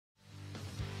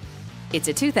It's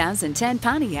a 2010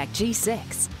 Pontiac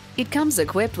G6. It comes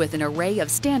equipped with an array of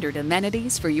standard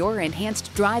amenities for your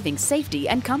enhanced driving safety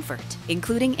and comfort,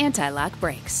 including anti-lock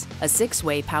brakes, a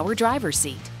 6-way power driver's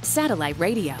seat, satellite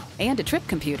radio, and a trip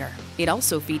computer. It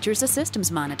also features a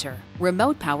systems monitor,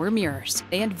 remote power mirrors,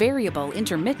 and variable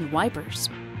intermittent wipers.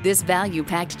 This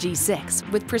value-packed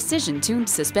G6 with precision-tuned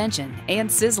suspension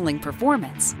and sizzling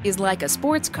performance is like a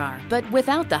sports car, but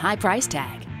without the high price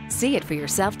tag. See it for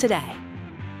yourself today.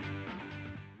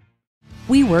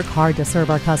 We work hard to serve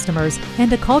our customers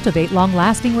and to cultivate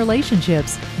long-lasting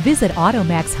relationships. Visit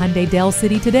Automax Hyundai Del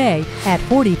City today at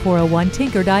 4401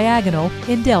 Tinker Diagonal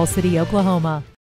in Del City, Oklahoma.